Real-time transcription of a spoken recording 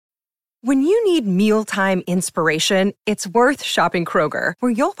When you need mealtime inspiration, it's worth shopping Kroger,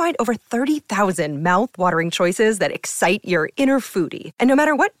 where you'll find over 30,000 mouth-watering choices that excite your inner foodie. And no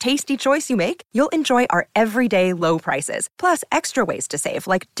matter what tasty choice you make, you'll enjoy our everyday low prices, plus extra ways to save,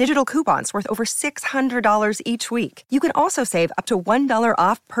 like digital coupons worth over $600 each week. You can also save up to $1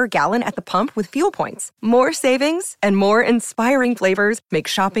 off per gallon at the pump with fuel points. More savings and more inspiring flavors make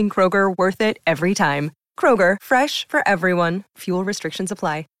shopping Kroger worth it every time. Kroger, fresh for everyone. Fuel restrictions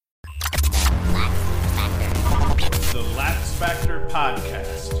apply. The Lax Factor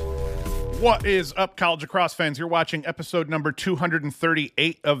Podcast. What is up, college lacrosse fans? You're watching episode number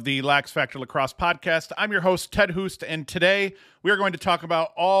 238 of the Lax Factor Lacrosse Podcast. I'm your host, Ted Hoost, and today we are going to talk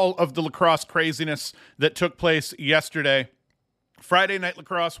about all of the lacrosse craziness that took place yesterday. Friday Night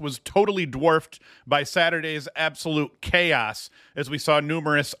Lacrosse was totally dwarfed by Saturday's absolute chaos as we saw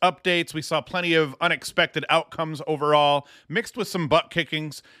numerous updates. We saw plenty of unexpected outcomes overall, mixed with some butt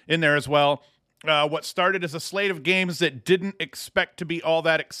kickings in there as well. What started as a slate of games that didn't expect to be all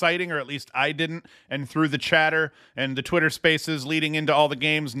that exciting, or at least I didn't, and through the chatter and the Twitter spaces leading into all the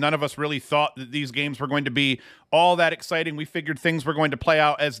games, none of us really thought that these games were going to be all that exciting. We figured things were going to play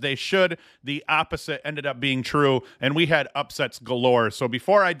out as they should. The opposite ended up being true, and we had upsets galore. So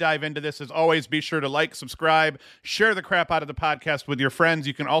before I dive into this, as always, be sure to like, subscribe, share the crap out of the podcast with your friends.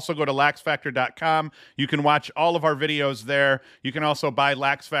 You can also go to laxfactor.com. You can watch all of our videos there. You can also buy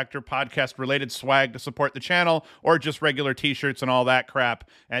Lax Factor podcast-related swag to support the channel, or just regular t-shirts and all that crap.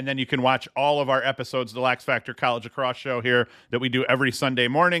 And then you can watch all of our episodes of the Lax Factor College Lacrosse Show here that we do every Sunday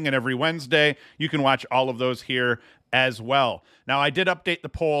morning and every Wednesday. You can watch all of those here as well. Now, I did update the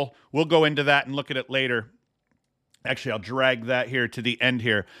poll. We'll go into that and look at it later. Actually, I'll drag that here to the end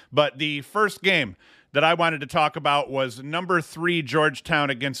here. But the first game that I wanted to talk about was number 3 Georgetown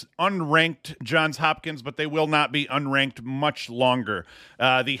against unranked Johns Hopkins, but they will not be unranked much longer.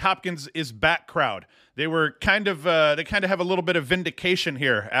 The Hopkins is back crowd. They were they kind of have a little bit of vindication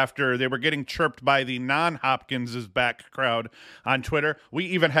here after they were getting chirped by the non-Hopkins is back crowd on Twitter. We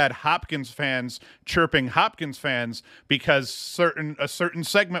even had Hopkins fans chirping Hopkins fans because a certain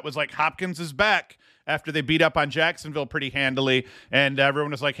segment was like, Hopkins is back, after they beat up on Jacksonville pretty handily, and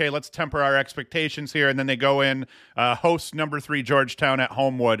everyone was like, hey, let's temper our expectations here. And then they go in, host number 3 Georgetown at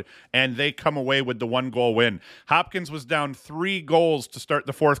Homewood, and they come away with the 1-goal win. Hopkins was down 3 goals to start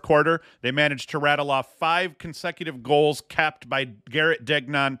the fourth quarter. They managed to rattle off 5 consecutive goals, capped by Garrett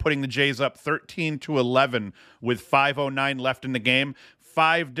Degnan, putting the Jays up 13-11 with 5:09 left in the game.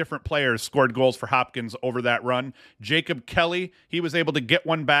 5 different players scored goals for Hopkins over that run. Jacob Kelly, he was able to get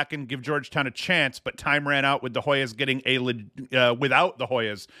one back and give Georgetown a chance, but time ran out with the Hoyas without the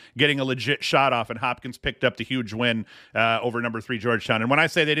Hoyas getting a legit shot off, and Hopkins picked up the huge win over number 3 Georgetown. And when I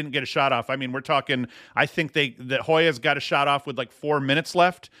say they didn't get a shot off, I mean, we're talking, I think the Hoyas got a shot off with like 4 minutes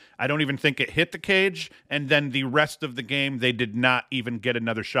left. I don't even think it hit the cage, and then the rest of the game, they did not even get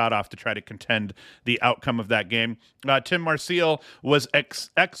another shot off to try to contend the outcome of that game. Tim Marcial was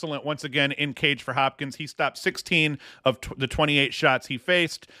excellent once again in cage for Hopkins. He stopped 16 of the 28 shots he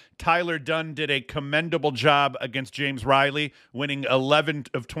faced. Tyler Dunn did a commendable job against James Riley, winning 11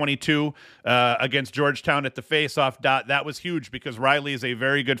 of 22 against Georgetown at the faceoff dot. That was huge because Riley is a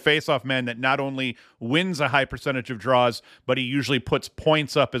very good faceoff man that not only wins a high percentage of draws, but he usually puts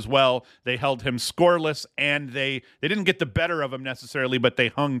points up as well. They held him scoreless, and they didn't get the better of him necessarily, but they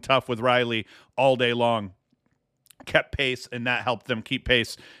hung tough with Riley all day long. Kept pace, and that helped them keep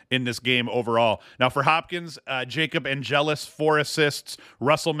pace in this game overall. Now for Hopkins, Jacob Angelis, 4 assists.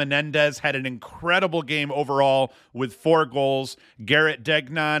 Russell Menendez had an incredible game overall with 4 goals. Garrett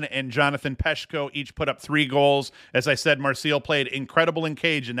Degnan and Jonathan Peshko each put up 3 goals. As I said, Marcial played incredible in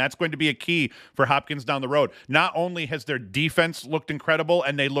cage, and that's going to be a key for Hopkins down the road. Not only has their defense looked incredible,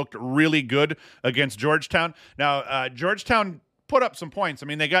 and they looked really good against Georgetown. Now, Georgetown put up some points. I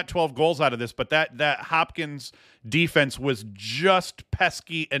mean, they got 12 goals out of this, but that Hopkins defense was just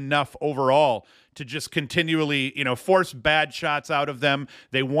pesky enough overall to just continually, force bad shots out of them.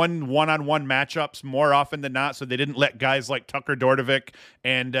 They won one-on-one matchups more often than not, so they didn't let guys like Tucker Dordevic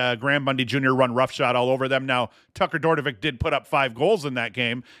and Graham Bundy Jr. run roughshod all over them. Now, Tucker Dordevic did put up 5 goals in that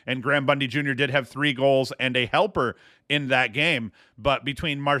game, and Graham Bundy Jr. did have 3 goals and a helper in that game. But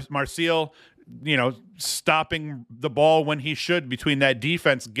between Marcial, stopping the ball when he should, between that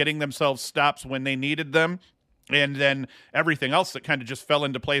defense getting themselves stops when they needed them, and then everything else that kind of just fell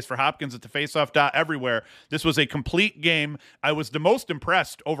into place for Hopkins at the faceoff dot everywhere. This was a complete game. I was the most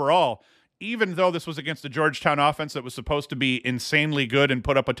impressed overall even though this was against the Georgetown offense that was supposed to be insanely good and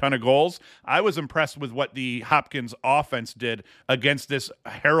put up a ton of goals, I was impressed with what the Hopkins offense did against this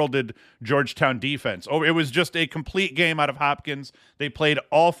heralded Georgetown defense. Oh, it was just a complete game out of Hopkins. They played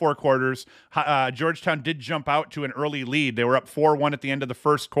all 4 quarters. Georgetown did jump out to an early lead. They were up 4-1 at the end of the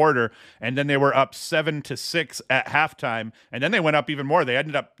first quarter, and then they were up 7-6 at halftime, and then they went up even more. They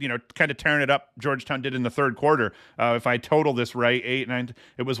ended up, kind of tearing it up. Georgetown did in the third quarter. If I total this right, 8, 9,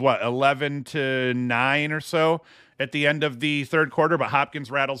 it was 11-9 or so at the end of the third quarter, but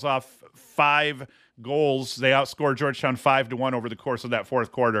Hopkins rattles off 5 goals. They outscored Georgetown 5-1 over the course of that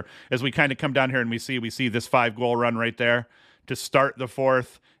fourth quarter. As we kind of come down here and we see this 5-goal run right there to start the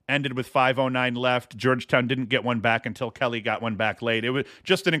fourth, ended with 5:09 left. Georgetown didn't get one back until Kelly got one back late. It was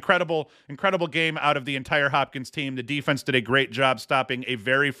just an incredible game out of the entire Hopkins team. The defense did a great job stopping a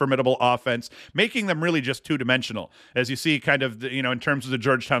very formidable offense, making them really just two-dimensional. As you see kind of, in terms of the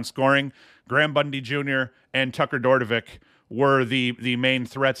Georgetown scoring, Graham Bundy Jr. and Tucker Dordevic were the main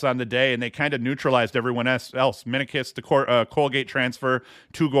threats on the day, and they kind of neutralized everyone else. Minikis, the Colgate transfer,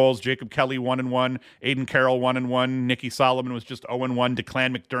 2 goals. Jacob Kelly, 1-1. Aiden Carroll, 1-1. Nicky Solomon was just 0-1.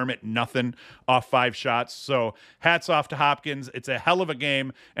 Declan McDermott, nothing off 5 shots. So hats off to Hopkins. It's a hell of a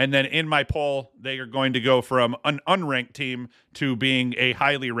game. And then in my poll, they are going to go from an unranked team to being a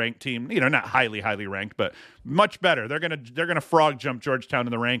highly ranked team. Not highly ranked, but much better. They're gonna frog jump Georgetown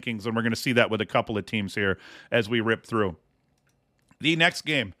in the rankings, and we're gonna see that with a couple of teams here as we rip through. The next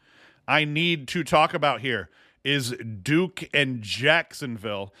game I need to talk about here is Duke and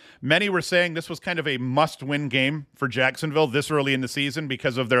Jacksonville. Many were saying this was kind of a must-win game for Jacksonville this early in the season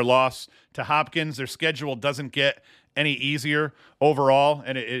because of their loss to Hopkins. Their schedule doesn't get any easier overall,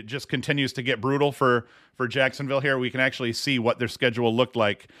 and it just continues to get brutal for Jacksonville here. We can actually see what their schedule looked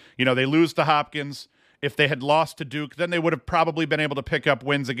like. They lose to Hopkins. If they had lost to Duke, then they would have probably been able to pick up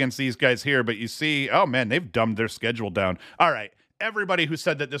wins against these guys here. But you see, oh man, they've dumbed their schedule down. All right. Everybody who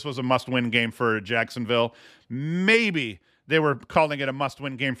said that this was a must-win game for Jacksonville, maybe they were calling it a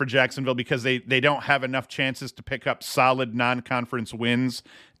must-win game for Jacksonville because they don't have enough chances to pick up solid non-conference wins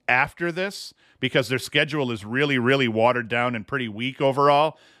after this because their schedule is really, really watered down and pretty weak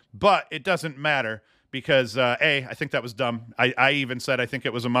overall. But it doesn't matter because, I think that was dumb. I even said I think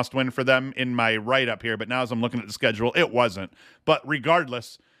it was a must-win for them in my write-up here, but now as I'm looking at the schedule, it wasn't. But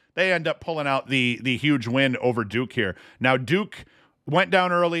regardless, they end up pulling out the huge win over Duke here. Now, Duke went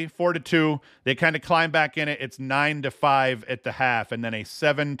down early, 4-2. They kind of climbed back in it. It's 9-5 at the half, and then a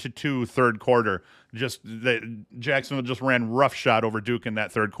 7-2 third quarter. Jacksonville just ran roughshod over Duke in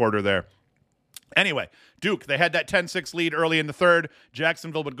that third quarter there. Anyway, Duke, they had that 10-6 lead early in the third.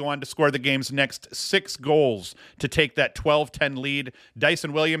 Jacksonville would go on to score the game's next 6 goals to take that 12-10 lead.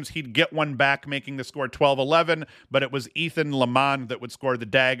 Dyson Williams, he'd get one back, making the score 12-11, but it was Ethan Lamond that would score the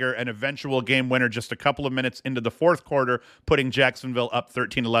dagger, an eventual game winner just a couple of minutes into the fourth quarter, putting Jacksonville up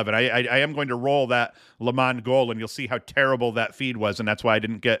 13-11. I am going to roll that Lamond goal, and you'll see how terrible that feed was, and that's why I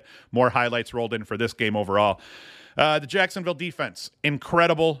didn't get more highlights rolled in for this game overall. The Jacksonville defense,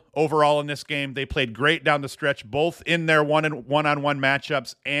 incredible overall in this game. They played great down the stretch, both in their one-on-one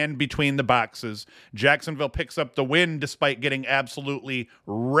matchups and between the boxes. Jacksonville picks up the win despite getting absolutely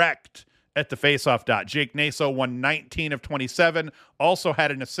wrecked at the faceoff dot. Jake Naso won 19 of 27, also had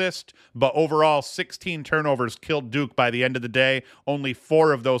an assist, but overall 16 turnovers killed Duke by the end of the day. Only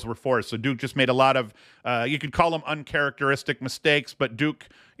 4 of those were forced. So Duke just made a lot of, you could call them uncharacteristic mistakes, but Duke,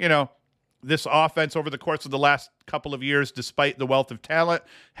 this offense over the course of the last couple of years, despite the wealth of talent,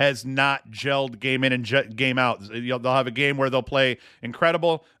 has not gelled game in and game out. They'll have a game where they'll play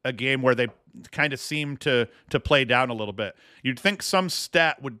incredible, a game where they kind of seem to play down a little bit. You'd think some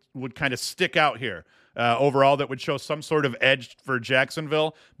stat would kind of stick out here overall that would show some sort of edge for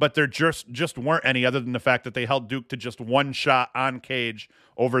Jacksonville, but there just weren't any other than the fact that they held Duke to just 1 shot on cage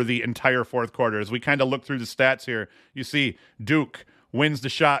over the entire fourth quarter. As we kind of look through the stats here, you see Duke wins the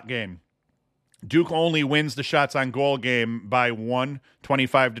shot game. Duke only wins the shots on goal game by 1,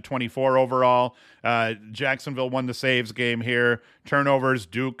 25-24 overall. Jacksonville won the saves game here. Turnovers,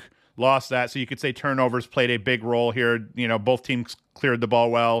 Duke lost that. So you could say turnovers played a big role here. Both teams cleared the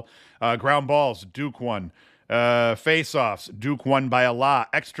ball well. Ground balls, Duke won. Face-offs, Duke won by a lot.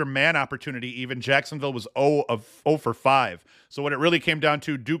 Extra man opportunity, even Jacksonville was 0 for 5. So what it really came down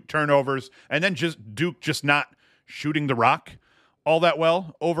to, Duke turnovers, and then just Duke just not shooting the rock all that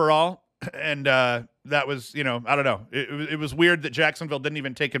well overall. And that was, I don't know. It was weird that Jacksonville didn't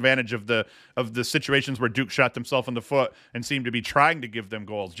even take advantage of the situations where Duke shot themselves in the foot and seemed to be trying to give them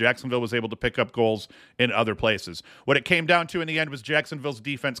goals. Jacksonville was able to pick up goals in other places. What it came down to in the end was Jacksonville's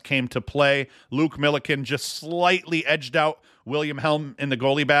defense came to play. Luke Milliken just slightly edged out William Helm in the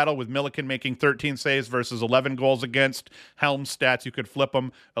goalie battle, with Milliken making 13 saves versus 11 goals against. Helm's stats, you could flip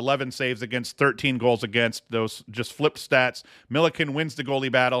them. 11 saves against, 13 goals against. Those just flipped stats. Milliken wins the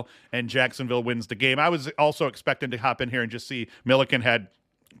goalie battle, and Jacksonville wins the game. I was also expecting to hop in here and just see Milliken had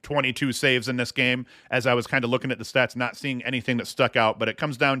 22 saves in this game, as I was kind of looking at the stats, not seeing anything that stuck out. But it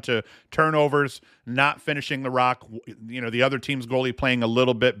comes down to turnovers, not finishing the rock, the other team's goalie playing a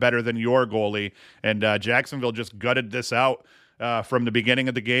little bit better than your goalie. And Jacksonville just gutted this out from the beginning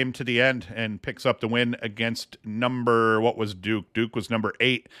of the game to the end and picks up the win against what was Duke? Duke was number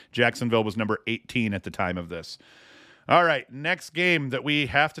 8. Jacksonville was number 18 at the time of this. All right, next game that we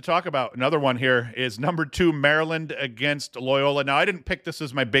have to talk about, another one here, is number 2, Maryland against Loyola. Now, I didn't pick this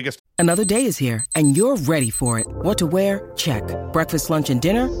as my biggest. Another day is here, and you're ready for it. What to wear? Check. Breakfast, lunch, and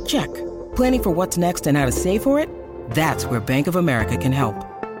dinner? Check. Planning for what's next and how to save for it? That's where Bank of America can help.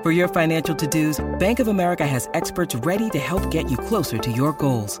 For your financial to-dos, Bank of America has experts ready to help get you closer to your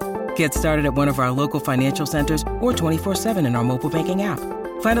goals. Get started at one of our local financial centers or 24/7 in our mobile banking app.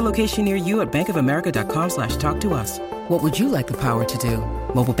 Find a location near you at bankofamerica.com/talktous. What would you like the power to do?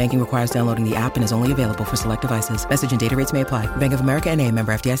 Mobile banking requires downloading the app and is only available for select devices. Message and data rates may apply. Bank of America N.A.,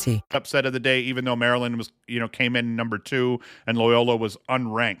 member FDIC. Upset of the day, even though Maryland was, came in number 2 and Loyola was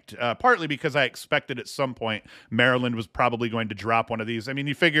unranked. Partly because I expected at some point Maryland was probably going to drop one of these. I mean,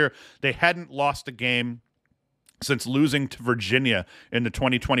 you figure they hadn't lost a game since losing to Virginia in the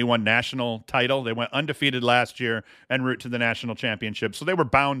 2021 national title. They went undefeated last year en route to the national championship, so they were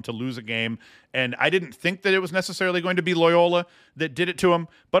bound to lose a game. And I didn't think that it was necessarily going to be Loyola that did it to them,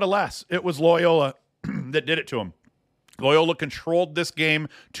 but alas, it was Loyola that did it to them. Loyola controlled this game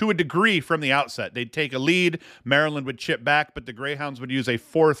to a degree from the outset. They'd take a lead, Maryland would chip back, but the Greyhounds would use the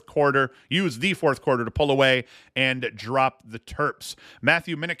fourth quarter to pull away and drop the Terps.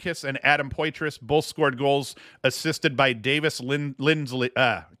 Matthew Minikis and Adam Poitras both scored goals, assisted by Davis Lindsley.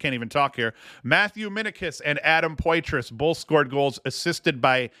 Can't even talk here. Matthew Minikis and Adam Poitras both scored goals, assisted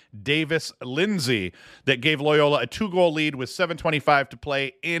by Davis Lindsay, that gave Loyola a 2-goal lead with 7:25 to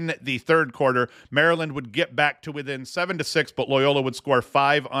play in the third quarter. Maryland would get back to within 7-6, but Loyola would score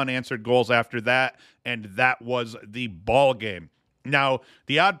 5 unanswered goals after that, and that was the ball game. Now,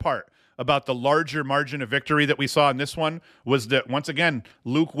 the odd part about the larger margin of victory that we saw in this one was that, once again,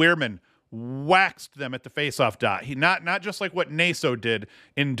 Luke Weirman waxed them at the faceoff dot. He not just like what Naso did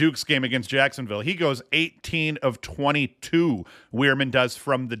in Duke's game against Jacksonville. He goes 18 of 22, Weirman does,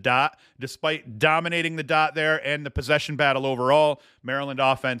 from the dot. Despite dominating the dot there and the possession battle overall, Maryland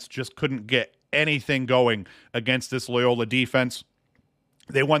offense just couldn't get anything going against this Loyola defense.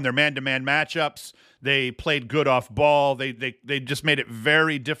 They won their man-to-man matchups. They played good off ball. They just made it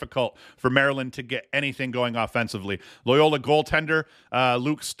very difficult for Maryland to get anything going offensively. Loyola goaltender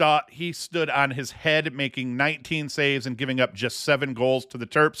Luke Stott, he stood on his head, making 19 saves and giving up just 7 goals to the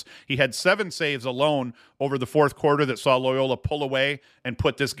Terps. He had 7 saves alone over the fourth quarter that saw Loyola pull away and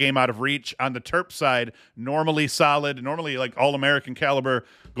put this game out of reach. On the Terps side, normally solid, normally like All-American caliber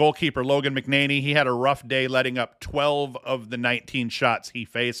goalkeeper Logan McNaney, he had a rough day, letting up 12 of the 19 shots he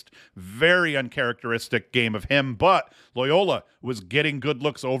faced. Very uncharacteristic game of him, but Loyola was getting good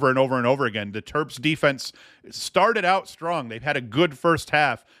looks over and over and over again. The Terps defense started out strong. They've had a good first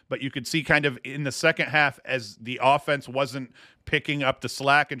half, but you could see kind of in the second half, as the offense wasn't picking up the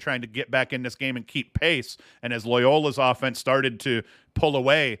slack and trying to get back in this game and keep pace, and as Loyola's offense started to pull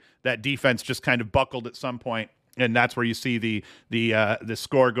away, that defense just kind of buckled at some point. And that's where you see the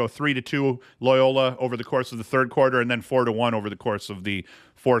score go 3-2 Loyola over the course of the third quarter, and then 4-1 over the course of the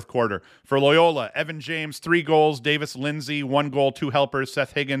fourth quarter. For Loyola, Evan James, 3 goals. Davis Lindsay, 1 goal, 2 helpers.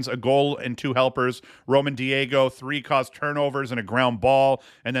 Seth Higgins, a goal and 2 helpers. Roman Diego, 3 caused turnovers and a ground ball.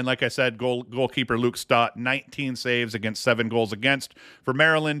 And then, like I said, goalkeeper Luke Stott, 19 saves against 7 goals against. For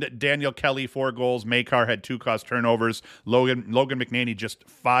Maryland, Daniel Kelly, 4 goals. Makar had 2 caused turnovers. Logan McNaney, just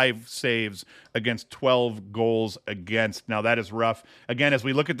 5 saves against 12 goals against. Now, that is rough. Again, as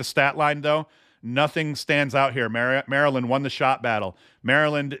we look at the stat line, though, nothing stands out here. Maryland won the shot battle.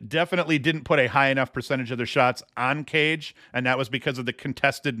 Maryland definitely didn't put a high enough percentage of their shots on cage, and that was because of the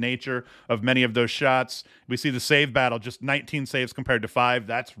contested nature of many of those shots. We see the save battle, just 19 saves compared to 5.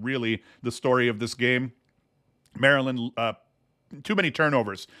 That's really the story of this game. Maryland, too many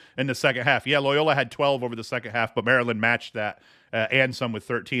turnovers in the second half. Yeah, Loyola had 12 over the second half, but Maryland matched that and some with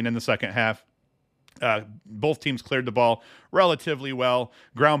 13 in the second half. Both teams cleared the ball relatively well.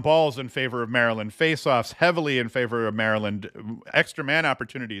 Ground balls in favor of Maryland. Faceoffs heavily in favor of Maryland. Extra man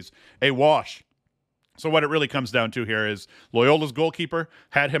opportunities, a wash. So what it really comes down to here is Loyola's goalkeeper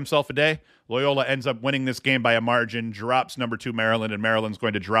had himself a day. Loyola ends up winning this game by a margin, drops number 2 Maryland, and Maryland's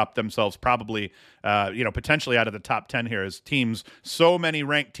going to drop themselves probably, potentially out of the top 10 here as teams. So many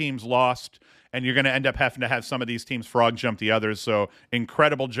ranked teams lost, and you're going to end up having to have some of these teams frog jump the others. So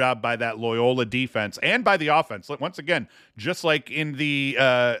incredible job by that Loyola defense and by the offense. Once again, just like in the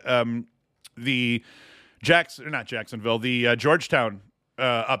Georgetown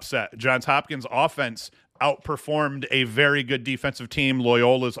upset, Johns Hopkins offense outperformed a very good defensive team.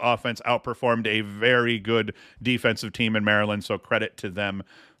 Loyola's offense outperformed a very good defensive team in Maryland, so credit to them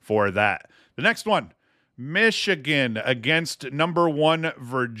for that. The next one, Michigan against number 1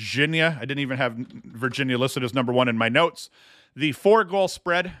 Virginia. I didn't even have Virginia listed as number 1 in my notes. The 4-goal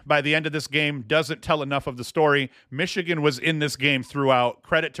spread by the end of this game doesn't tell enough of the story. Michigan was in this game throughout.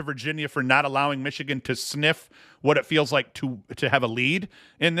 Credit to Virginia for not allowing Michigan to sniff what it feels like to have a lead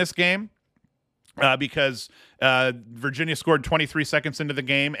in this game. Because Virginia scored 23 seconds into the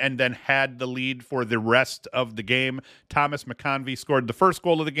game and then had the lead for the rest of the game. Thomas McConvey scored the first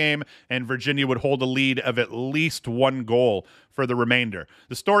goal of the game, and Virginia would hold a lead of at least 1 goal for the remainder.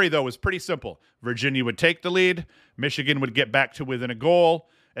 The story, though, was pretty simple. Virginia would take the lead. Michigan would get back to within a goal.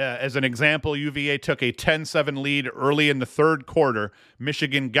 As an example, UVA took a 10-7 lead early in the third quarter.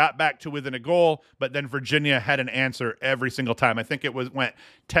 Michigan got back to within a goal, but then Virginia had an answer every single time. I think it went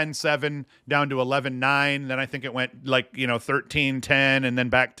 10-7 down to 11-9. Then I think it went 13-10 and then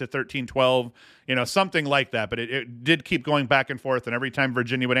back to 13-12, something like that. But it did keep going back and forth, and every time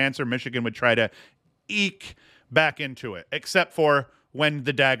Virginia would answer, Michigan would try to eke back into it, except for when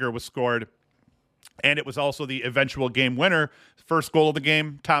the dagger was scored. And it was also the eventual game winner. First goal of the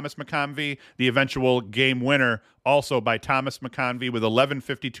game, Thomas McConvey. The eventual game winner, also by Thomas McConvey, with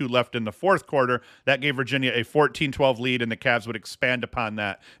 11:52 left in the fourth quarter. That gave Virginia a 14-12 lead, and the Cavs would expand upon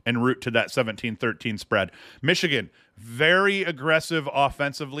that and root to that 17-13 spread. Michigan, very aggressive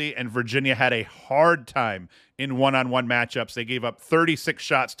offensively, and Virginia had a hard time in one-on-one matchups. They gave up 36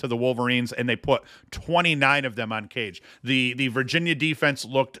 shots to the Wolverines, and they put 29 of them on cage. The Virginia defense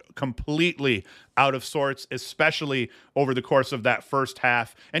looked completely out of sorts, especially over the course of that first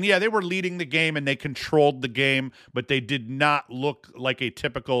half. And yeah, they were leading the game and they controlled the game, but they did not look like a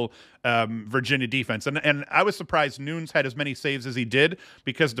typical Virginia defense. And I was surprised Nunes had as many saves as he did,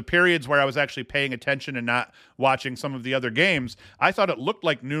 because the periods where I was actually paying attention and not watching some of the other games, I thought it looked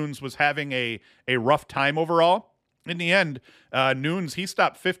like Nunes was having a rough time overall. In the end, Nunes, he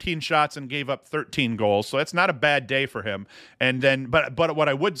stopped 15 shots and gave up 13 goals, so that's not a bad day for him. And then, but what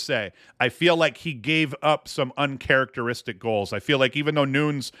I would say, I feel like he gave up some uncharacteristic goals. I feel like even though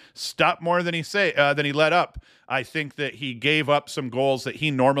Nunes stopped more than he let up, I think that he gave up some goals that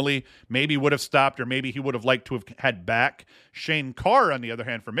he normally maybe would have stopped, or maybe he would have liked to have had back. Shane Carr, on the other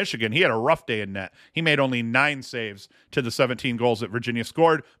hand, for Michigan, he had a rough day in net. He made only 9 saves to the 17 goals that Virginia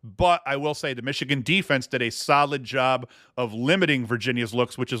scored. But I will say the Michigan defense did a solid job of limiting Virginia's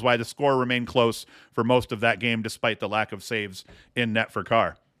looks, which is why the score remained close for most of that game, despite the lack of saves in net for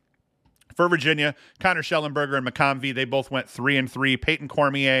Carr. For Virginia, Connor Schellenberger and McConvey, they both went 3-3. Peyton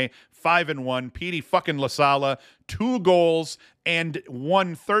Cormier, 5-1. Petey fucking LaSala, 2 goals and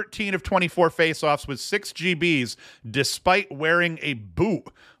won 13 of 24 faceoffs with 6 GBs, despite wearing a boot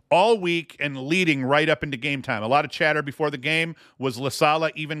all week and leading right up into game time. A lot of chatter before the game. Was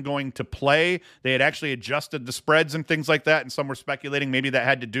LaSala even going to play? They had actually adjusted the spreads and things like that, and some were speculating maybe that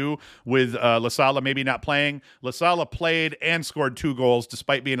had to do with LaSala maybe not playing. LaSala played and scored 2 goals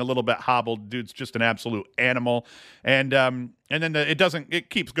despite being a little bit hobbled. Dude's just an absolute animal. And then it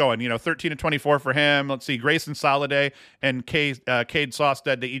keeps going. 13-24 for him. Let's see, Grayson Soliday and Cade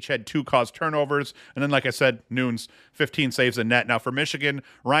Sawstead, they each had 2 caused turnovers. And then, like I said, Nunes, 15 saves in net. Now for Michigan,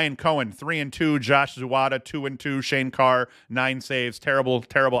 Ryan Cohen, 3-2. Josh Zawada, 2-2. Shane Carr, 9 saves. Terrible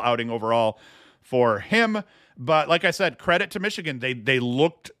outing overall for him. But like I said, credit to Michigan. They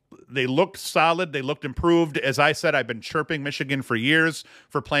looked solid. They looked improved. As I said, I've been chirping Michigan for years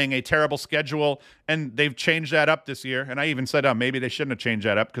for playing a terrible schedule, and they've changed that up this year. And I even said, maybe they shouldn't have changed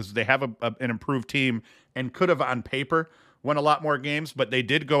that up, because they have an improved team and could have, on paper, won a lot more games, but they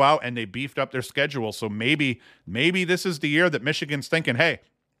did go out and they beefed up their schedule. So maybe this is the year that Michigan's thinking, hey,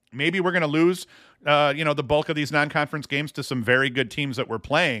 Maybe we're going to lose, the bulk of these non-conference games to some very good teams that we're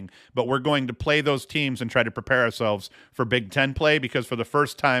playing, but we're going to play those teams and try to prepare ourselves for Big Ten play, because for the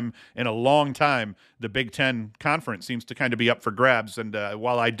first time in a long time, the Big Ten conference seems to kind of be up for grabs. And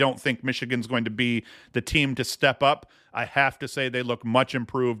while I don't think Michigan's going to be the team to step up, I have to say they look much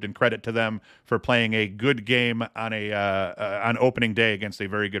improved, and credit to them for playing a good game on opening day against a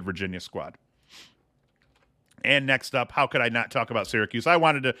very good Virginia squad. And next up, how could I not talk about Syracuse?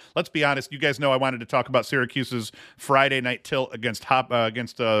 Let's be honest, you guys know I wanted to talk about Syracuse's Friday night tilt against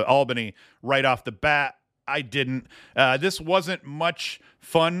Albany right off the bat. I didn't. This wasn't much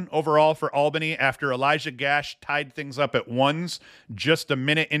fun overall for Albany after Elijah Gash tied things up at ones just a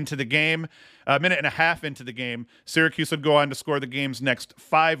minute and a half into the game. Syracuse would go on to score the game's next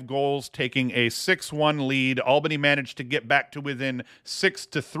 5 goals, taking a 6-1 lead. Albany managed to get back to within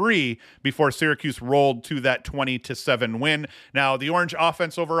 6-3 before Syracuse rolled to that 20-7 win. Now, the Orange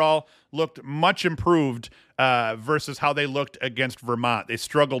offense overall looked much improved versus how they looked against Vermont. They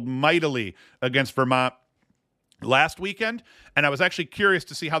struggled mightily against Vermont last weekend, and I was actually curious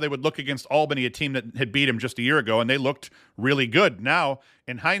to see how they would look against Albany, a team that had beat him just a year ago, and they looked really good. Now,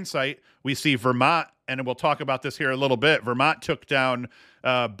 in hindsight, we see Vermont, and we'll talk about this here a little bit. Vermont took down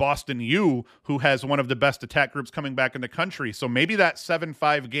Boston U, who has one of the best attack groups coming back in the country. So maybe that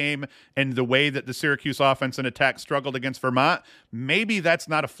 7-5 game and the way that the Syracuse offense and attack struggled against Vermont, maybe that's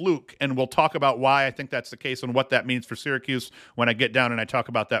not a fluke, and we'll talk about why I think that's the case and what that means for Syracuse when I get down and I talk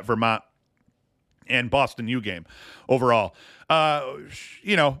about that Vermont and Boston U game overall.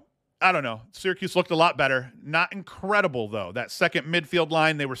 I don't know. Syracuse looked a lot better. Not incredible, though. That second midfield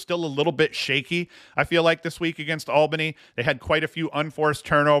line, they were still a little bit shaky, I feel like, this week against Albany. They had quite a few unforced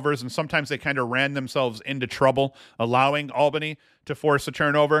turnovers, and sometimes they kind of ran themselves into trouble, allowing Albany to force a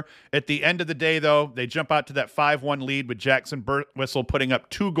turnover. At the end of the day, though, they jump out to that 5-1 lead with Jackson Birtwistle putting up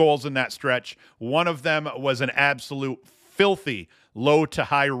 2 goals in that stretch. One of them was an absolute filthy low to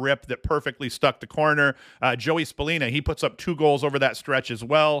high rip that perfectly stuck the corner. Joey Spallina, he puts up 2 goals over that stretch as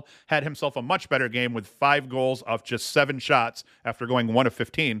well. Had himself a much better game with 5 goals off just 7 shots after going 1 of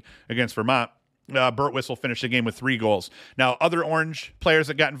 15 against Vermont. Birtwistle finished the game with 3 goals. Now, other Orange players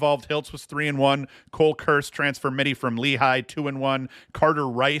that got involved, Hiltz was 3-1. Cole Kurse, transfer midi from Lehigh, 2-1. Carter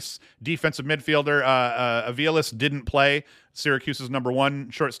Rice, defensive midfielder. Aviles didn't play. Syracuse's number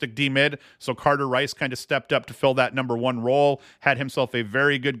 1 short stick D mid. So Carter Rice kind of stepped up to fill that number 1 role. Had himself a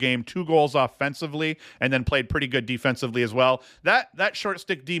very good game, 2 goals offensively, and then played pretty good defensively as well. That short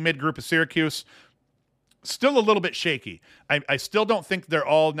stick D mid group of Syracuse, still a little bit shaky. I still don't think they're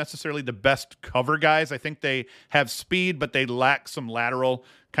all necessarily the best cover guys. I think they have speed, but they lack some lateral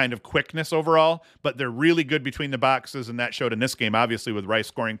kind of quickness overall. But they're really good between the boxes, and that showed in this game, obviously, with Rice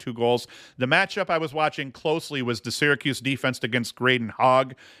scoring 2 goals. The matchup I was watching closely was the Syracuse defense against Graydon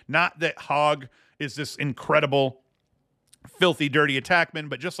Hogg. Not that Hogg is this incredible, filthy, dirty attackman,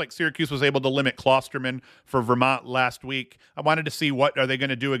 but just like Syracuse was able to limit Klosterman for Vermont last week, I wanted to see what are they going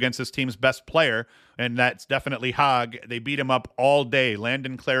to do against this team's best player, and that's definitely Hogg. They beat him up all day.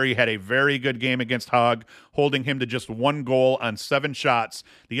 Landon Clary had a very good game against Hogg, holding him to just 1 goal on 7 shots.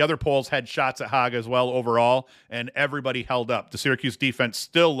 The other Poles had shots at Hogg as well overall, and everybody held up. The Syracuse defense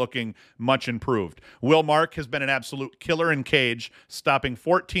still looking much improved. Will Mark has been an absolute killer in cage, stopping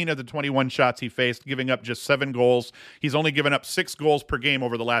 14 of the 21 shots he faced, giving up just 7 goals. He's only given up 6 goals per game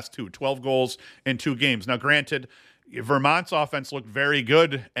over the last 12 goals in 2 games. Now, granted, Vermont's offense looked very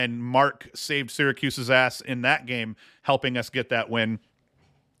good, and Mark saved Syracuse's ass in that game, helping us get that win.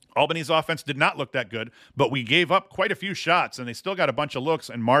 Albany's offense did not look that good, but we gave up quite a few shots, and they still got a bunch of looks,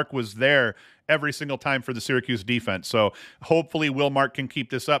 and Mark was there every single time for the Syracuse defense. So hopefully Will Mark can keep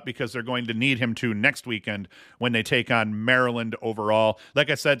this up, because they're going to need him to next weekend when they take on Maryland overall. Like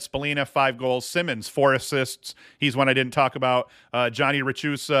I said, Spallina, 5 goals. Simmons, 4 assists. He's one I didn't talk about. Johnny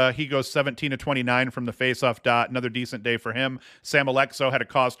Rachusa, he goes 17 of 29 from the faceoff dot. Another decent day for him. Sam Alexo had a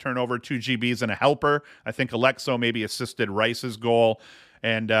caused turnover, 2 GBs, and a helper. I think Alexo maybe assisted Rice's goal.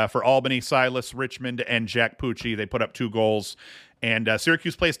 And for Albany, Silas Richmond and Jack Pucci, they put up 2 goals. And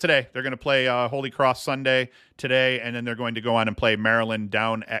Syracuse plays today. They're going to play Holy Cross Sunday today, and then they're going to go on and play Maryland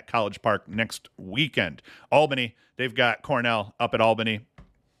down at College Park next weekend. Albany, they've got Cornell up at Albany.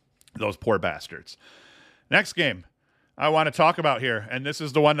 Those poor bastards. Next game I want to talk about here, and this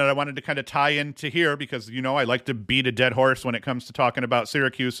is the one that I wanted to kind of tie into here, because, you know, I like to beat a dead horse when it comes to talking about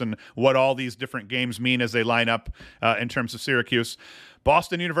Syracuse and what all these different games mean as they line up in terms of Syracuse.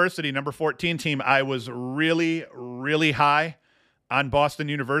 Boston University, number 14 team, I was really, really high on Boston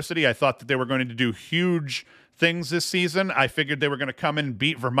University. I thought that they were going to do huge things this season. I figured they were going to come in and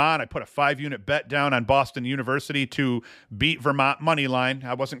beat Vermont. I put a 5-unit bet down on Boston University to beat Vermont money line.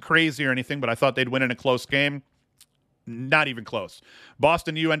 I wasn't crazy or anything, but I thought they'd win in a close game. Not even close.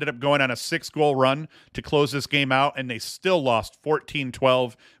 Boston U ended up going on a 6-goal run to close this game out, and they still lost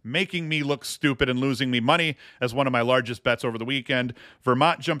 14-12, making me look stupid and losing me money as one of my largest bets over the weekend.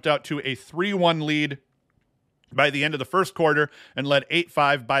 Vermont jumped out to a 3-1 lead by the end of the first quarter and led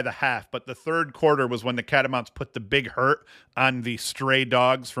 8-5 by the half. But the third quarter was when the Catamounts put the big hurt on the stray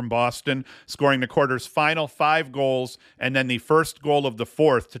dogs from Boston, scoring the quarter's final 5 goals and then the first goal of the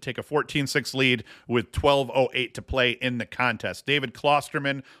fourth to take a 14-6 lead with 12:08 to play in the contest. David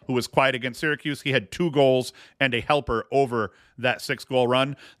Klosterman, who was quiet against Syracuse, he had 2 goals and a helper over that 6-goal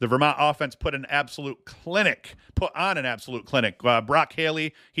run. The Vermont offense put on an absolute clinic. Brock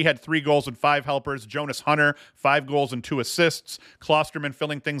Haley, he had 3 goals and 5 helpers. Jonas Hunter, 5 goals and 2 assists. Klosterman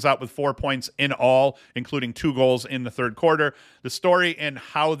filling things out with 4 points in all, including 2 goals in the third quarter. The story and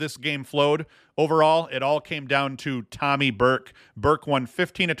how this game flowed overall, it all came down to Tommy Burke. Burke won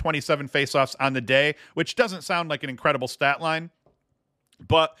 15 of 27 faceoffs on the day, which doesn't sound like an incredible stat line,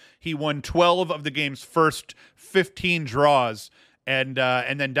 but he won 12 of the game's first 15 draws. And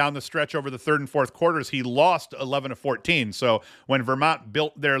then down the stretch over the third and fourth quarters, he lost 11 of 14. So when Vermont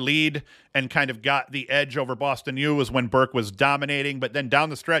built their lead and kind of got the edge over Boston U was when Burke was dominating. But then down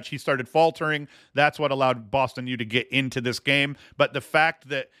the stretch, he started faltering. That's what allowed Boston U to get into this game. But the fact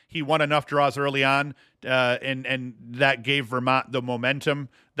that he won enough draws early on and that gave Vermont the momentum,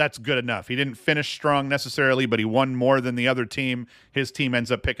 that's good enough. He didn't finish strong necessarily, but he won more than the other team. His team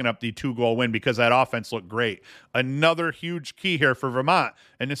ends up picking up the 2-goal win because that offense looked great. Another huge key here for Vermont,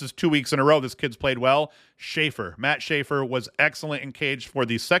 and this is 2 weeks in a row this kid's played well, Matt Schaefer was excellent in cage for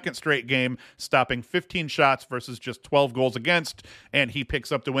the second straight game, stopping 15 shots versus just 12 goals against, and he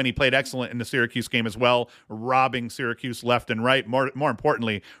picks up the win. He played excellent in the Syracuse game as well, robbing Syracuse left and right. More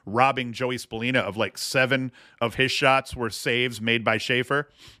importantly, robbing Joey Spallina of like 7 of his shots were saves made by Schaefer.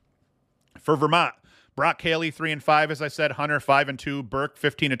 For Vermont, Brock Haley, 3-5, as I said. Hunter, 5-2. Burke,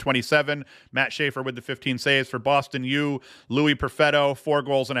 15 of 27. Matt Schaefer with the 15 saves. For Boston U, Louis Perfetto, 4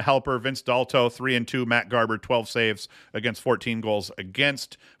 goals and a helper. Vince Dalto, 3-2. Matt Garber, 12 saves against 14 goals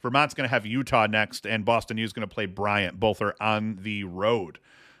against. Vermont's going to have Utah next, and Boston U is going to play Bryant. Both are on the road.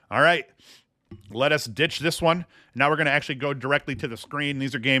 All right. Let us ditch this one. Now we're going to actually go directly to the screen.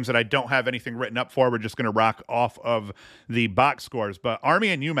 These are games that I don't have anything written up for. We're just going to rock off of the box scores. But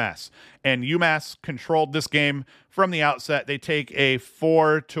Army and UMass. And UMass controlled this game from the outset. They take a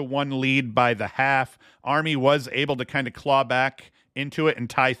 4-1 lead by the half. Army was able to kind of claw back into it and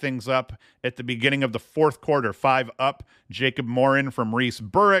tie things up at the beginning of the fourth quarter. 5 up. Jacob Morin from Reese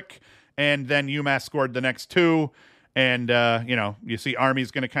Burrick. And then UMass scored the next 2. And, you see Army's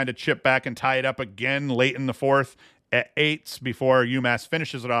going to kind of chip back and tie it up again late in the fourth at 8 before UMass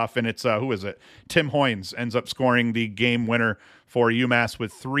finishes it off. And it's, Tim Hoynes ends up scoring the game winner for UMass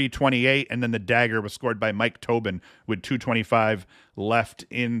with 3:28. And then the dagger was scored by Mike Tobin with 2:25 left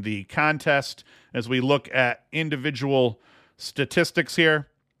in the contest. As we look at individual statistics here,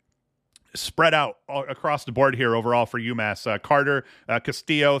 spread out across the board here overall for UMass. Carter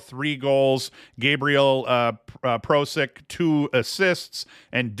Castillo, 3 goals. Gabriel Prosick, 2 assists.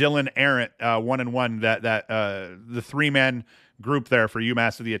 And Dylan Arent, 1-1. That the 3-man group there for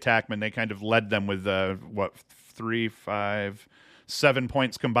UMass of the attackmen, they kind of led them with 3, 5, 7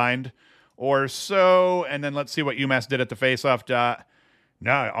 points combined or so. And then let's see what UMass did at the faceoff dot.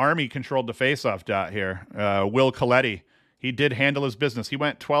 No, Army controlled the faceoff dot here. Will Coletti, he did handle his business. He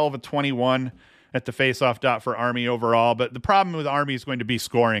went 12 of 21 at the faceoff dot for Army overall. But the problem with Army is going to be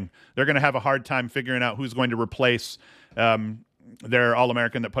scoring. They're going to have a hard time figuring out who's going to replace their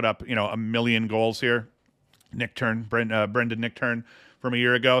All-American that put up, 1 million goals here. Nick Turn, Brendan Nick Turn from a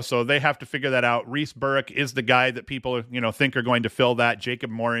year ago. So they have to figure that out. Reese Burrick is the guy that people, think are going to fill that. Jacob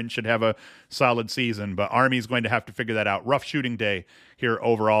Morin should have a solid season, but Army's going to have to figure that out. Rough shooting day here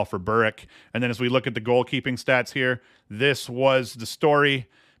overall for Burrick. And then as we look at the goalkeeping stats here, this was the story.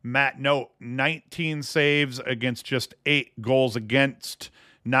 Matt Note, 19 saves against just 8 goals against.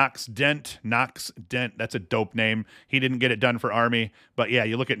 Knox Dent, that's a dope name. He didn't get it done for Army. But yeah,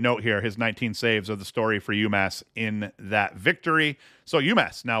 you look at Note here, his 19 saves are the story for UMass in that victory. So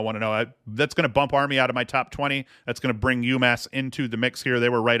UMass now want to know, that's going to bump Army out of my top 20. That's going to bring UMass into the mix here. They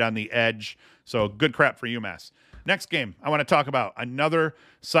were right on the edge. So good crap for UMass. Next game, I want to talk about another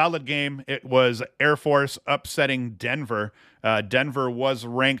solid game. It was Air Force upsetting Denver. Denver was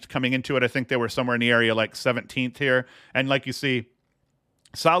ranked coming into it. I think they were somewhere in the area like 17th here. And like you see,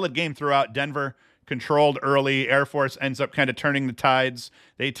 solid game throughout. Denver controlled early. Air Force ends up kind of turning the tides.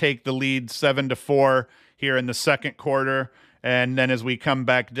 They take the lead 7-4 here in the second quarter. And then as we come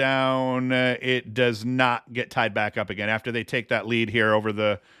back down, it does not get tied back up again. After they take that lead here over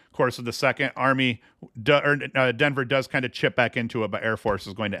the course of the second, Denver does kind of chip back into it, but Air Force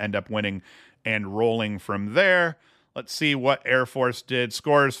is going to end up winning and rolling from there. Let's see what Air Force did.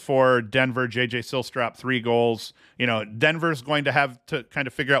 Scores for Denver, J.J. Silstrop, 3 goals. Denver's going to have to kind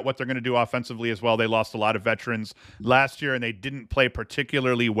of figure out what they're going to do offensively as well. They lost a lot of veterans last year, and they didn't play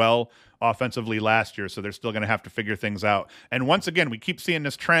particularly well offensively last year, so they're still going to have to figure things out. And once again, we keep seeing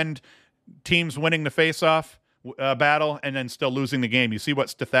this trend, teams winning the face-off battle and then still losing the game. You see what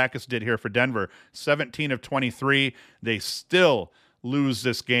Stathakis did here for Denver. 17 of 23. They still lose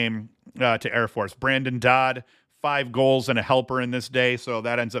this game to Air Force. Brandon Dodd, 5 goals and a helper in this day, so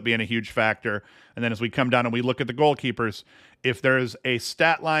that ends up being a huge factor. And then as we come down and we look at the goalkeepers, if there's a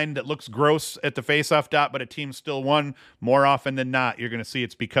stat line that looks gross at the faceoff dot, but a team still won, more often than not, you're going to see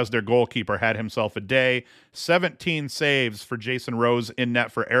it's because their goalkeeper had himself a day. 17 saves for Jason Rose in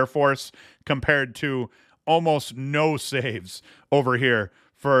net for Air Force, compared to almost no saves over here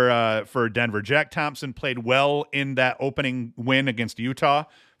for Denver. Jack Thompson played well in that opening win against Utah.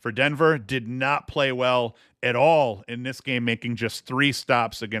 For Denver, did not play well at all in this game, making just 3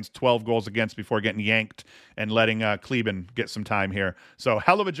 stops against 12 goals against before getting yanked and letting Kleben get some time here. So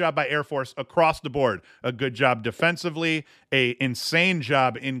hell of a job by Air Force across the board. A good job defensively, a insane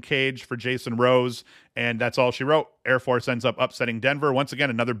job in cage for Jason Rose, and that's all she wrote. Air Force ends up upsetting Denver. Once again,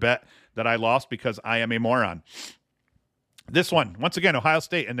 another bet that I lost because I am a moron. This one, once again, Ohio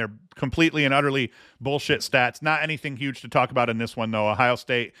State and their completely and utterly bullshit stats. Not anything huge to talk about in this one, though. Ohio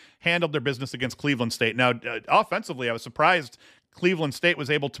State handled their business against Cleveland State. Now, offensively, I was surprised Cleveland State was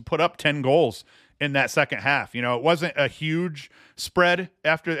able to put up 10 goals in that second half. It wasn't a huge spread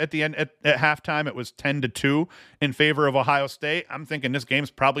at the end at halftime. It was 10-2 in favor of Ohio State. I'm thinking this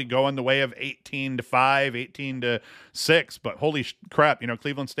game's probably going the way of 18-5, 18-6, but holy crap,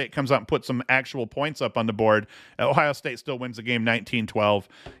 Cleveland State comes out and puts some actual points up on the board. Ohio State still wins the game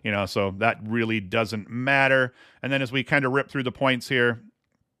 19-12, so that really doesn't matter. And then as we kind of rip through the points here,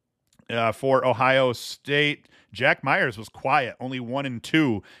 for Ohio State, Jack Myers was quiet, only 1 and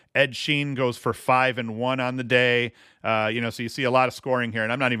 2. Ed Sheen goes for 5 and 1 on the day. So you see a lot of scoring here,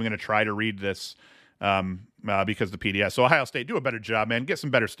 and I'm not even going to try to read this because the PDS. So Ohio State, do a better job, man. Get some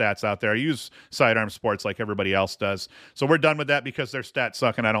better stats out there. Use Sidearm Sports like everybody else does. So we're done with that because their stats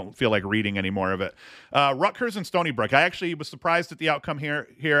suck, and I don't feel like reading any more of it. Rutgers and Stony Brook. I actually was surprised at the outcome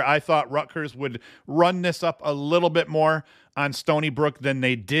here. I thought Rutgers would run this up a little bit more on Stony Brook than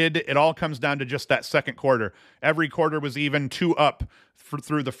they did. It all comes down to just that second quarter. Every quarter was even 2 up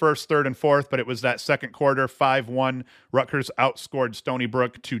through the first, third, and fourth, but it was that second quarter, 5-1. Rutgers outscored Stony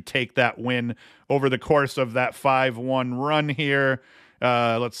Brook to take that win over the course of that 5-1 run here.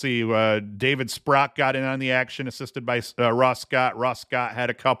 Let's see. David Sprock got in on the action, assisted by Ross Scott. Ross Scott had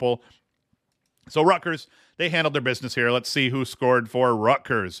a couple. So Rutgers, they handled their business here. Let's see who scored for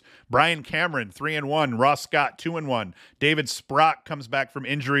Rutgers. Brian Cameron, 3-1. Ross Scott, 2-1. David Sprock comes back from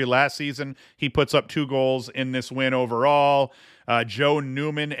injury last season. He puts up 2 goals in this win overall. Joe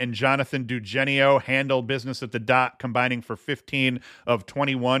Newman and Jonathan Dugenio handled business at the dot, combining for 15 of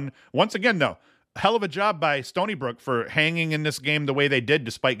 21. Once again, though, hell of a job by Stony Brook for hanging in this game the way they did,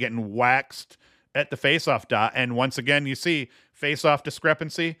 despite getting waxed at the faceoff dot. And once again, you see faceoff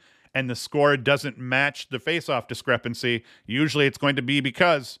discrepancy, and the score doesn't match the faceoff discrepancy. Usually it's going to be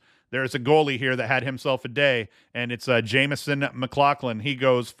because there's a goalie here that had himself a day, and it's Jamison McLaughlin. He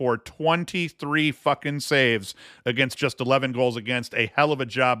goes for 23 fucking saves against just 11 goals against. A hell of a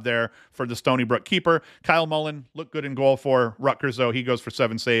job there for the Stony Brook keeper. Kyle Mullen looked good in goal for Rutgers, though. He goes for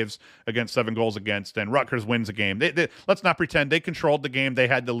 7 saves against 7 goals against, and Rutgers wins the game. Let's not pretend. They controlled the game. They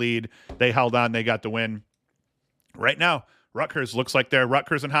had the lead. They held on. They got the win. Right now, Rutgers looks like they're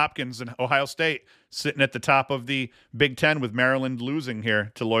Rutgers and Hopkins and Ohio State sitting at the top of the Big Ten, with Maryland losing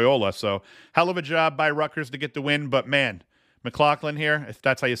here to Loyola. So hell of a job by Rutgers to get the win. But man, McLaughlin here, if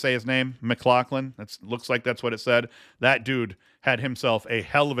that's how you say his name, McLaughlin, looks like that's what it said. That dude had himself a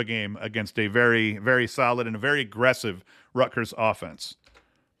hell of a game against a very, very solid and a very aggressive Rutgers offense.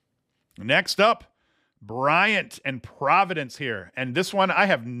 Next up, Bryant and Providence here. And this one, I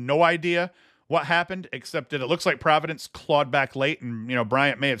have no idea what happened, except that it looks like Providence clawed back late, and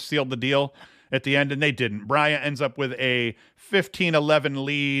Bryant may have sealed the deal at the end, and they didn't. Bryant ends up with a 15-11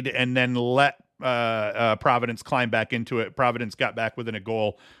 lead and then let Providence climb back into it. Providence got back within a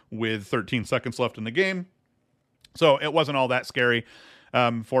goal with 13 seconds left in the game. So it wasn't all that scary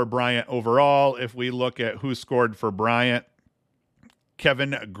for Bryant overall. If we look at who scored for Bryant,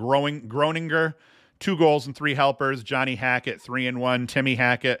 Kevin Groninger 2 goals and 3 helpers. Johnny Hackett, 3-1. Timmy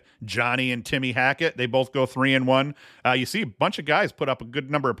Hackett, Johnny and Timmy Hackett, they both go 3-1. You see a bunch of guys put up a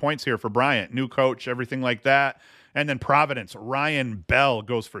good number of points here for Bryant. New coach, everything like that. And then Providence, Ryan Bell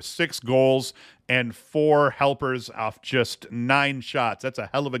goes for 6 goals and 4 helpers off just 9 shots. That's a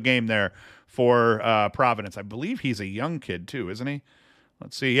hell of a game there for Providence. I believe he's a young kid too, isn't he?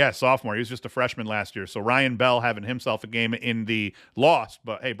 Let's see. Yeah, sophomore. He was just a freshman last year. So Ryan Bell having himself a game in the loss.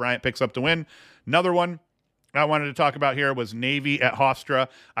 But, hey, Bryant picks up the win. Another one I wanted to talk about here was Navy at Hofstra.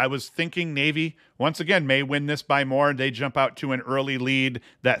 I was thinking Navy, once again, may win this by more. They jump out to an early lead.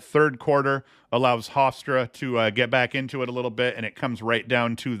 That third quarter allows Hofstra to get back into it a little bit, and it comes right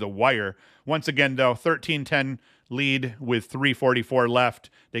down to the wire. Once again, though, 13-10 lead with 3:44 left.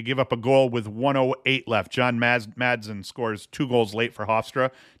 They give up a goal with 1:08 left. John Madsen scores 2 goals late for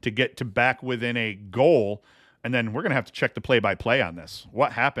Hofstra to get to back within a goal. And then we're going to have to check the play-by-play on this.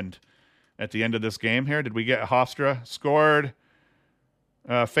 What happened at the end of this game here? Did we get Hofstra scored?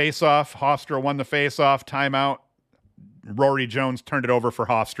 Face-off. Hofstra won the face-off. Timeout. Rory Jones turned it over for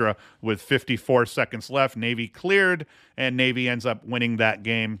Hofstra with 54 seconds left. Navy cleared, and Navy ends up winning that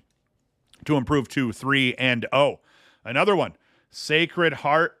game to improve to 3-0. Another one, Sacred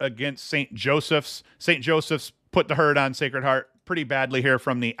Heart against St. Joseph's. St. Joseph's put the hurt on Sacred Heart pretty badly here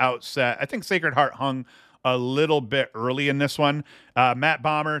from the outset. I think Sacred Heart hung a little bit early in this one. Matt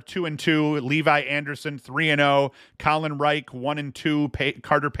Bomber, 2-2. Levi Anderson, 3-0. Colin Reich, 1-2.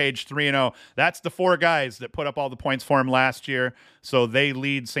 Carter Page, 3-0. That's the 4 guys that put up all the points for him last year. So they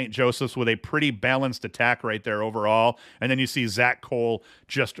lead St. Joseph's with a pretty balanced attack right there overall. And then you see Zach Cole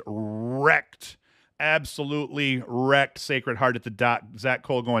just absolutely wrecked Sacred Heart at the dot. Zach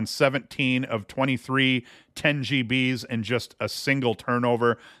Cole going 17 of 23, 10 GBs, and just a single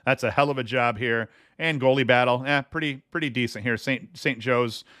turnover. That's a hell of a job here. And goalie battle, pretty decent here. St.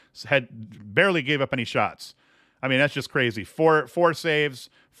 Joe's barely gave up any shots. I mean, that's just crazy. Four saves,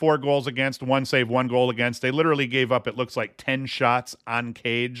 4 goals against, 1 save, 1 goal against. They literally gave up, it looks like, 10 shots on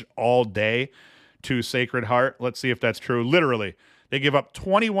cage all day to Sacred Heart. Let's see if that's true. Literally, they give up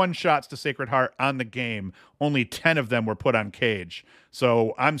 21 shots to Sacred Heart on the game. Only 10 of them were put on cage.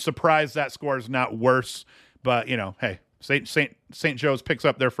 So I'm surprised that score is not worse. But, hey, St. Joe's picks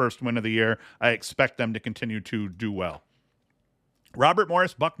up their first win of the year. I expect them to continue to do well. Robert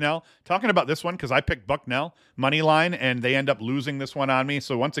Morris, Bucknell. Talking about this one because I picked Bucknell money line, and they end up losing this one on me.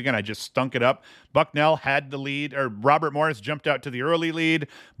 So once again, I just stunk it up. Bucknell had the lead, or Robert Morris jumped out to the early lead.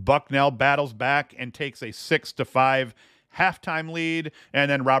 Bucknell battles back and takes a 6-5 halftime lead, and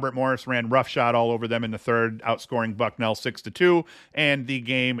then Robert Morris ran roughshod all over them in the third, outscoring Bucknell 6-2, and the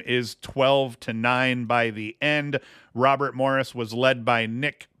game is 12-9 by the end. Robert Morris was led by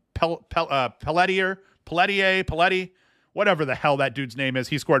Nick Pelletier, whatever the hell that dude's name is.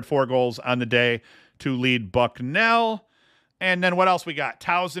 He scored 4 goals on the day to lead Bucknell. And then what else we got?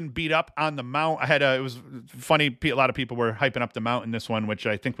 Towson beat up on the Mount. It was funny. A lot of people were hyping up the Mount in this one, which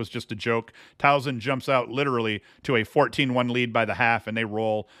I think was just a joke. Towson jumps out literally to a 14-1 lead by the half, and they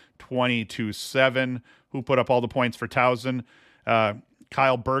roll 20-7. Who put up all the points for Towson?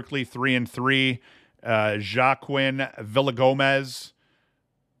 Kyle Berkeley, 3-3. Jacquin Villagomez,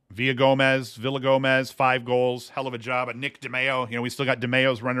 5 goals. Hell of a job. And Nick DeMeo. We still got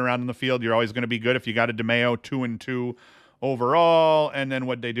DeMeo's running around in the field. You're always going to be good if you got a DeMeo, 2-2. Overall, and then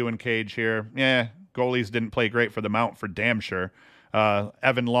what'd they do in cage here? Goalies didn't play great for the Mount for damn sure.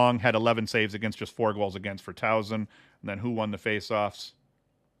 Evan Long had 11 saves against, just 4 goals against for Towson. And then who won the faceoffs?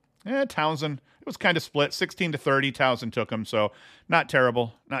 Towson. It was kind of split. 16-30, Towson took them, so not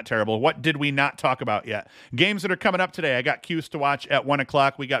terrible. What did we not talk about yet? Games that are coming up today. I got Cuse to watch at 1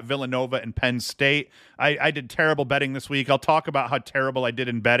 o'clock. We got Villanova and Penn State. I did terrible betting this week. I'll talk about how terrible I did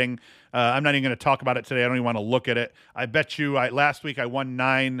in betting. I'm not even going to talk about it today. I don't even want to look at it. I bet you last week I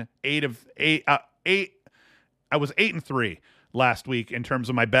won 8 of 8. I was 8-3 last week in terms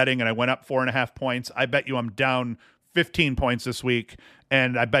of my betting, and I went up 4.5 points. I bet you I'm down 15 points this week,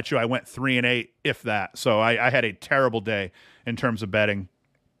 and I bet you I went 3-8, if that. So I had a terrible day in terms of betting.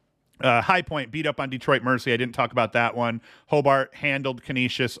 High Point beat up on Detroit Mercy. I didn't talk about that one. Hobart handled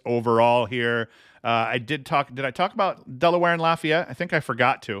Canisius overall here. Did I talk about Delaware and Lafayette? I think I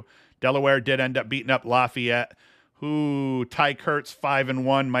forgot to. Delaware did end up beating up Lafayette. Ty Kurtz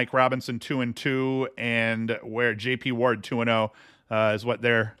 5-1, Mike Robinson 2-2, and where JP Ward 2-0 is what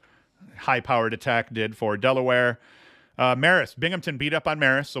their high-powered attack did for Delaware. Marist, Binghamton beat up on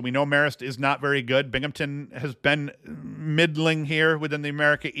Marist, so we know Marist is not very good. Binghamton has been middling here within the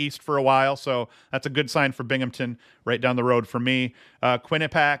America East for a while, so that's a good sign for Binghamton right down the road for me.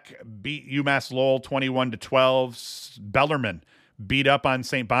 Quinnipiac beat UMass Lowell 21-12. Bellarmine beat up on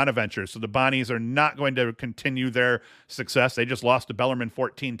St. Bonaventure. So the Bonnies are not going to continue their success. They just lost to Bellarmine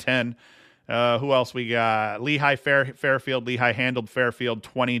 14-10. Who else we got? Lehigh Fairfield. Lehigh handled Fairfield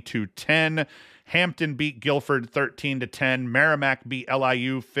 20-10. Hampton beat Guilford 13-10. Merrimack beat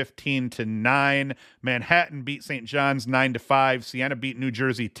LIU 15-9. Manhattan beat St. John's 9-5. Siena beat New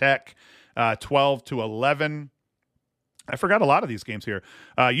Jersey Tech 12-11. I forgot a lot of these games here.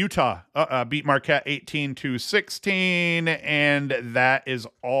 Utah beat Marquette 18-16, and that is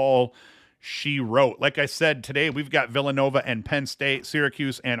all she wrote. Like I said, today we've got Villanova and Penn State,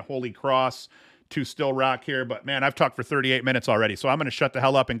 Syracuse and Holy Cross to still rock here. But man, I've talked for 38 minutes already, so I'm going to shut the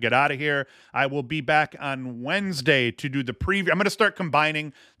hell up and get out of here. I will be back on Wednesday to do the preview. I'm going to start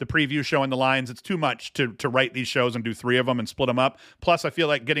combining the preview show and the lines. It's too much to write these shows and do 3 of them and split them up. Plus, I feel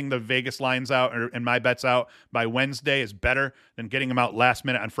like getting the Vegas lines out and my bets out by Wednesday is better than getting them out last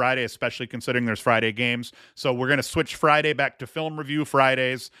minute on Friday, especially considering there's Friday games. So we're going to switch Friday back to film review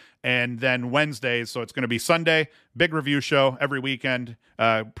Fridays, and then Wednesdays. So it's going to be Sunday, big review show every weekend,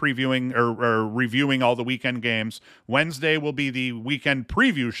 previewing or reviewing all the weekend games. Wednesday will be the weekend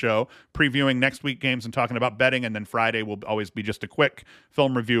preview show, previewing next week games and talking about betting. And then Friday will always be just a quick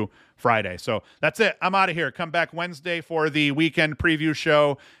film review Friday. So that's it. I'm out of here. Come back Wednesday for the weekend preview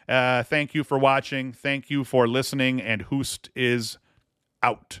show. Thank you for watching. Thank you for listening. And Hoost is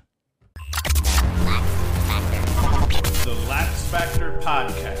out. The Lax Factor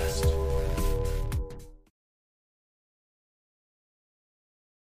Podcast.